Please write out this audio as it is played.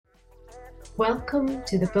Welcome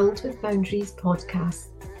to the Build with Boundaries podcast.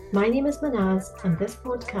 My name is Manaz, and this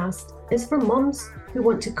podcast is for mums who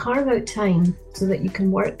want to carve out time so that you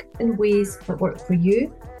can work in ways that work for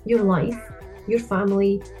you, your life, your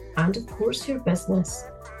family, and of course your business.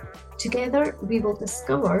 Together, we will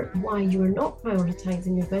discover why you are not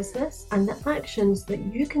prioritising your business and the actions that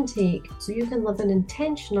you can take so you can live an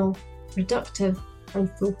intentional, productive,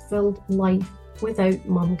 and fulfilled life without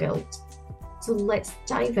mum guilt. So let's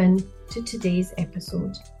dive in to today's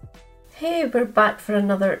episode. Hey, we're back for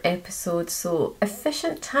another episode. So,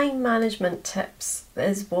 efficient time management tips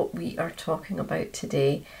is what we are talking about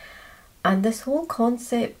today. And this whole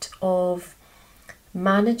concept of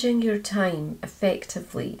managing your time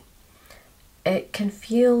effectively, it can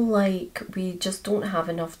feel like we just don't have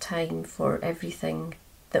enough time for everything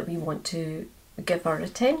that we want to give our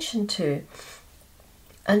attention to.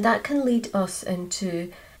 And that can lead us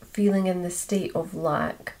into feeling in the state of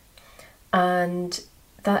lack. And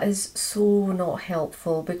that is so not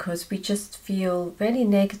helpful because we just feel very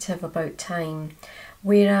negative about time.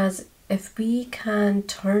 Whereas if we can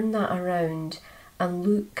turn that around and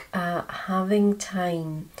look at having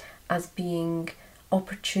time as being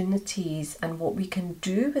opportunities and what we can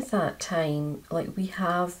do with that time, like we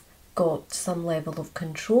have got some level of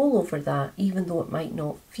control over that, even though it might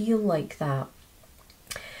not feel like that.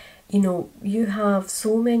 You know, you have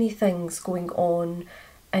so many things going on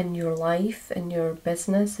in your life, in your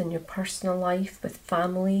business, in your personal life, with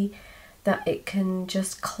family, that it can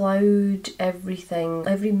just cloud everything,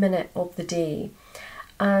 every minute of the day.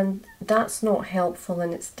 And that's not helpful,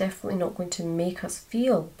 and it's definitely not going to make us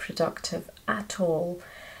feel productive at all.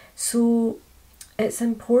 So it's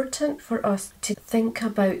important for us to think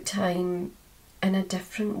about time in a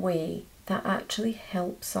different way that actually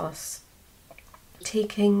helps us.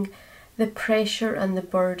 Taking the pressure and the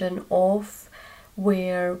burden off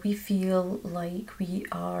where we feel like we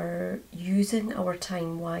are using our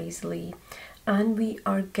time wisely and we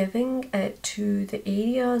are giving it to the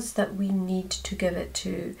areas that we need to give it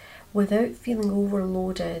to without feeling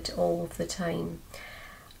overloaded all of the time.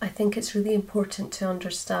 I think it's really important to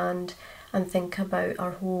understand and think about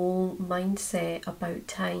our whole mindset about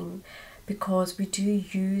time, because we do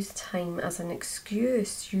use time as an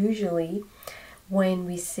excuse usually when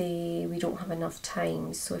we say we don't have enough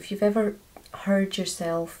time. So if you've ever heard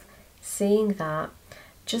yourself saying that,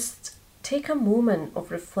 just take a moment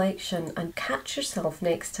of reflection and catch yourself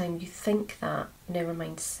next time you think that, never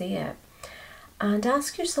mind say it, and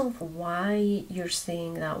ask yourself why you're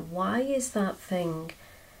saying that. Why is that thing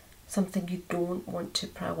something you don't want to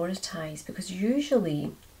prioritize? Because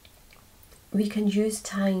usually we can use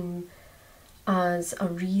time as a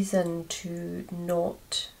reason to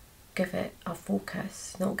not give it a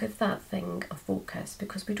focus, not give that thing a focus,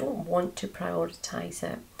 because we don't want to prioritize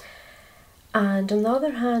it. And on the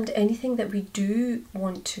other hand, anything that we do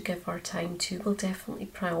want to give our time to, we'll definitely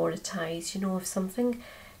prioritize. You know, if something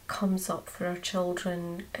comes up for our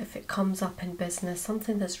children, if it comes up in business,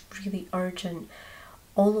 something that's really urgent,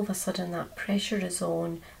 all of a sudden that pressure is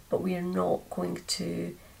on, but we are not going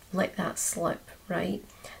to let that slip, right?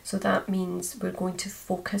 So that means we're going to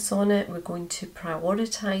focus on it, we're going to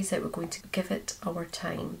prioritize it, we're going to give it our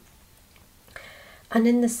time. And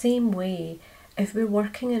in the same way, if we're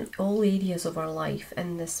working in all areas of our life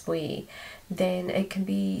in this way, then it can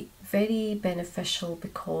be very beneficial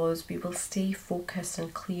because we will stay focused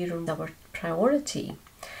and clear on our priority.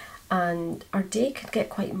 And our day can get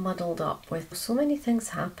quite muddled up with so many things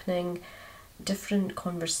happening, different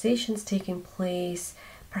conversations taking place,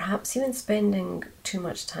 perhaps even spending too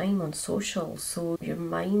much time on social, so your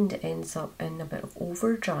mind ends up in a bit of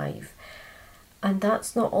overdrive. And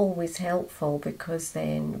that's not always helpful, because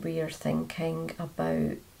then we are thinking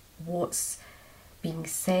about what's being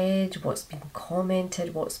said, what's being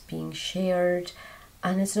commented, what's being shared,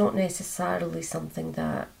 and it's not necessarily something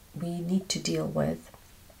that we need to deal with.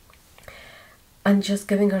 And just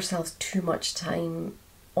giving ourselves too much time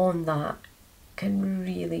on that can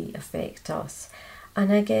really affect us.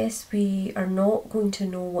 And I guess we are not going to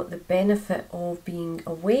know what the benefit of being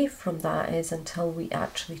away from that is until we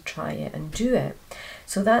actually try it and do it.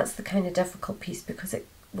 So that's the kind of difficult piece, because it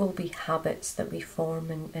will be habits that we form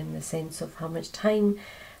in the sense of how much time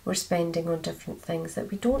we're spending on different things that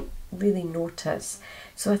we don't really notice.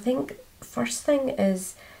 So I think first thing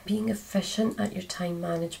is being efficient at your time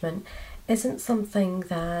management isn't something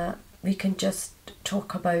that we can just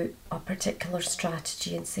talk about a particular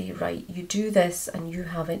strategy and say, right, you do this and you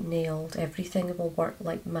have it nailed, everything will work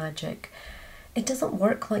like magic. It doesn't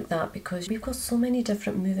work like that, because we've got so many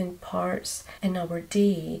different moving parts in our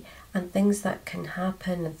day and things that can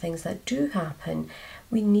happen and things that do happen,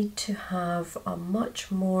 we need to have a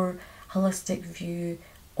much more holistic view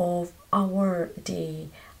of our day.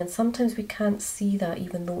 And sometimes we can't see that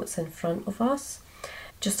even though it's in front of us.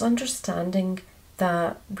 Just understanding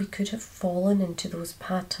that we could have fallen into those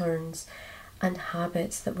patterns and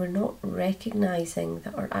habits that we're not recognizing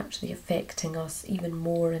that are actually affecting us even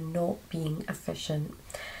more and not being efficient.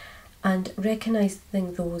 And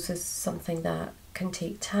recognizing those is something that can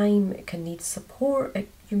take time, it can need support,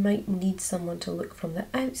 you might need someone to look from the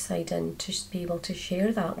outside in to be able to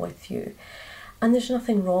share that with you. And there's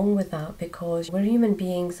nothing wrong with that, because we're human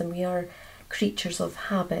beings and we are creatures of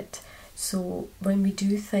habit. So when we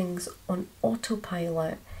do things on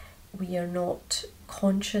autopilot, we are not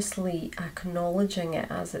consciously acknowledging it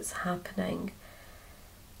as it's happening.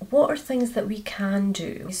 What are things that we can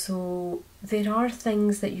do? So there are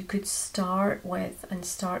things that you could start with and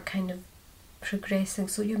start kind of progressing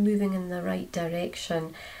so you're moving in the right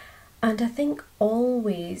direction. And I think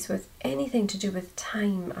always with anything to do with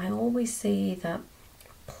time, I always say that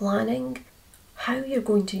planning how you're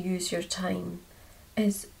going to use your time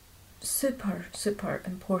is super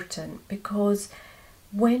important, because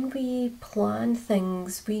when we plan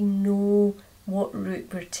things, we know what route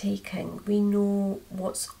we're taking, we know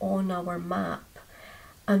what's on our map.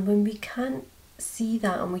 And when we can't see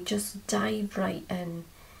that and we just dive right in,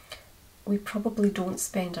 we probably don't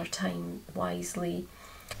spend our time wisely.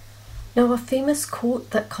 Now, a famous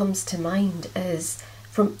quote that comes to mind is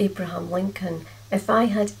from Abraham Lincoln: "If I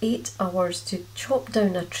had 8 hours to chop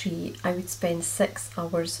down a tree, I would spend 6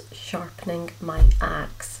 hours sharpening my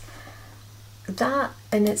axe." That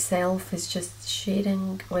in itself is just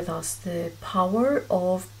sharing with us the power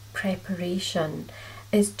of preparation,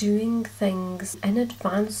 is doing things in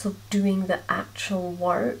advance of doing the actual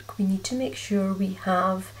work. We need to make sure we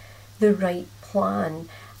have the right plan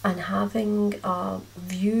and having a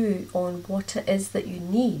view on what it is that you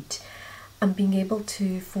need and being able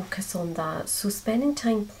to focus on that. So spending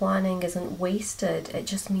time planning isn't wasted, it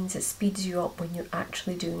just means it speeds you up when you're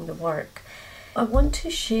actually doing the work. I want to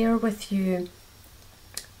share with you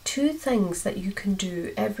 2 things that you can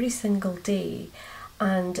do every single day,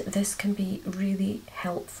 and this can be really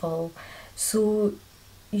helpful. So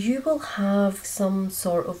you will have some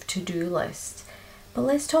sort of to-do list, but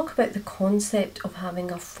let's talk about the concept of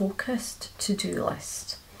having a focused to-do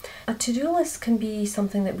list. A to-do list can be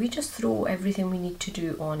something that we just throw everything we need to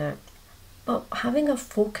do on it. But having a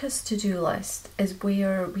focused to-do list is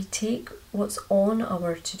where we take what's on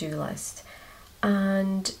our to-do list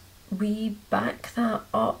and we back that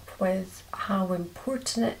up with how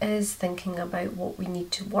important it is, thinking about what we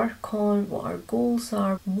need to work on, what our goals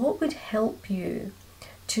are, what would help you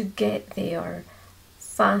to get there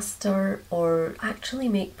faster or actually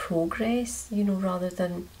make progress, rather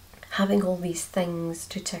than having all these things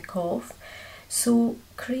to tick off. So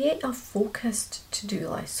create a focused to-do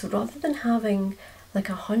list. So rather than having like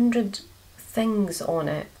 100 things on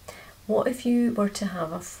it, what if you were to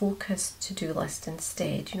have a focused to-do list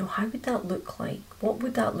instead? How would that look like? What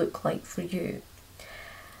would that look like for you?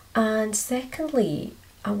 And secondly,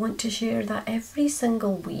 I want to share that every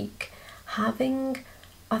single week, having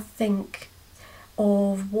a think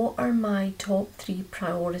of what are my top 3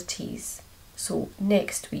 priorities. So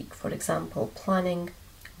next week, for example, planning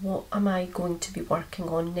what am I going to be working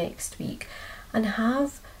on next week, and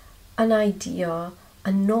have an idea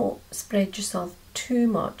and not spread yourself too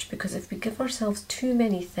much, because if we give ourselves too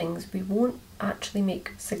many things, we won't actually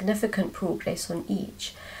make significant progress on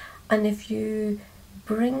each. And if you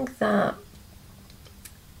bring that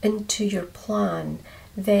into your plan,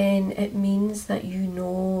 then it means that you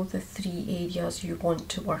know the 3 areas you want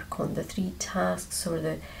to work on, the 3 tasks or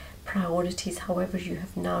the priorities, however you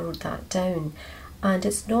have narrowed that down. And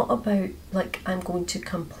it's not about like I'm going to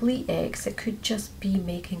complete X, it could just be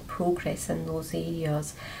making progress in those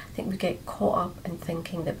areas. I think we get caught up in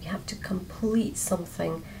thinking that we have to complete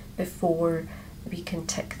something before we can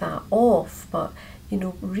tick that off, but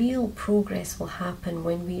real progress will happen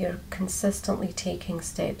when we are consistently taking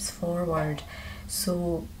steps forward.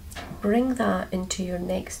 So bring that into your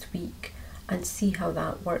next week and see how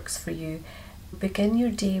that works for you. Begin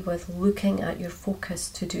your day with looking at your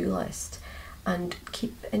focused to-do list and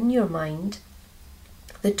keep in your mind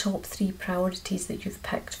the top 3 priorities that you've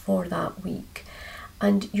picked for that week.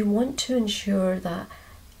 And you want to ensure that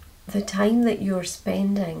the time that you're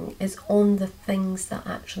spending is on the things that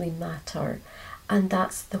actually matter. And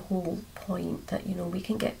that's the whole point, that we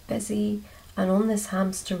can get busy and on this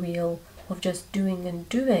hamster wheel of just doing and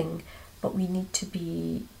doing, but we need to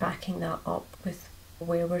be backing that up with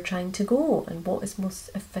where we're trying to go and what is most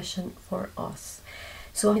efficient for us.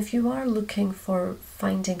 So if you are looking for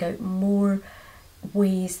finding out more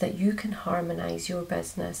ways that you can harmonise your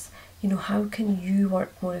business. How can you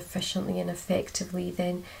work more efficiently and effectively,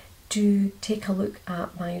 then do take a look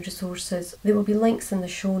at my resources. There will be links in the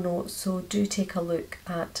show notes, so do take a look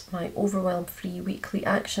at my overwhelm-free weekly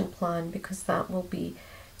action plan, because that will be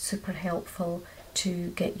super helpful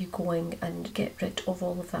to get you going and get rid of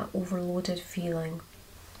all of that overloaded feeling.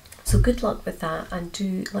 So good luck with that, and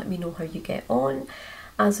do let me know how you get on.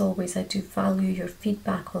 As always, I do value your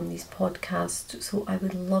feedback on these podcasts, so I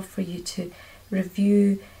would love for you to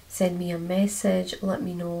review, send me a message, let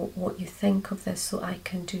me know what you think of this so I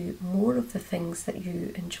can do more of the things that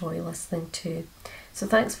you enjoy listening to. So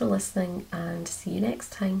thanks for listening, and see you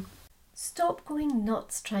next time. Stop going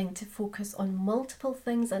nuts trying to focus on multiple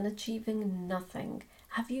things and achieving nothing.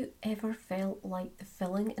 Have you ever felt like the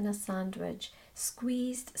filling in a sandwich,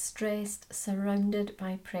 squeezed, stressed, surrounded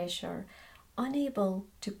by pressure, unable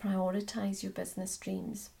to prioritise your business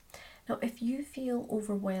dreams? Now, if you feel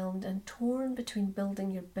overwhelmed and torn between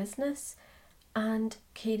building your business and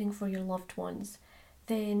caring for your loved ones,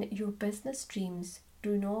 then your business dreams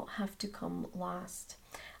do not have to come last.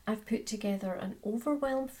 I've put together an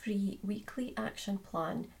overwhelm-free weekly action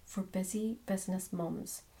plan for busy business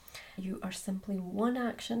mums. You are simply one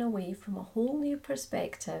action away from a whole new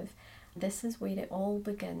perspective. This is where it all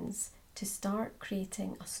begins to start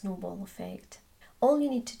creating a snowball effect. All you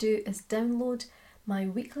need to do is download my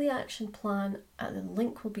weekly action plan, and the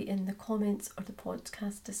link will be in the comments or the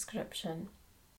podcast description.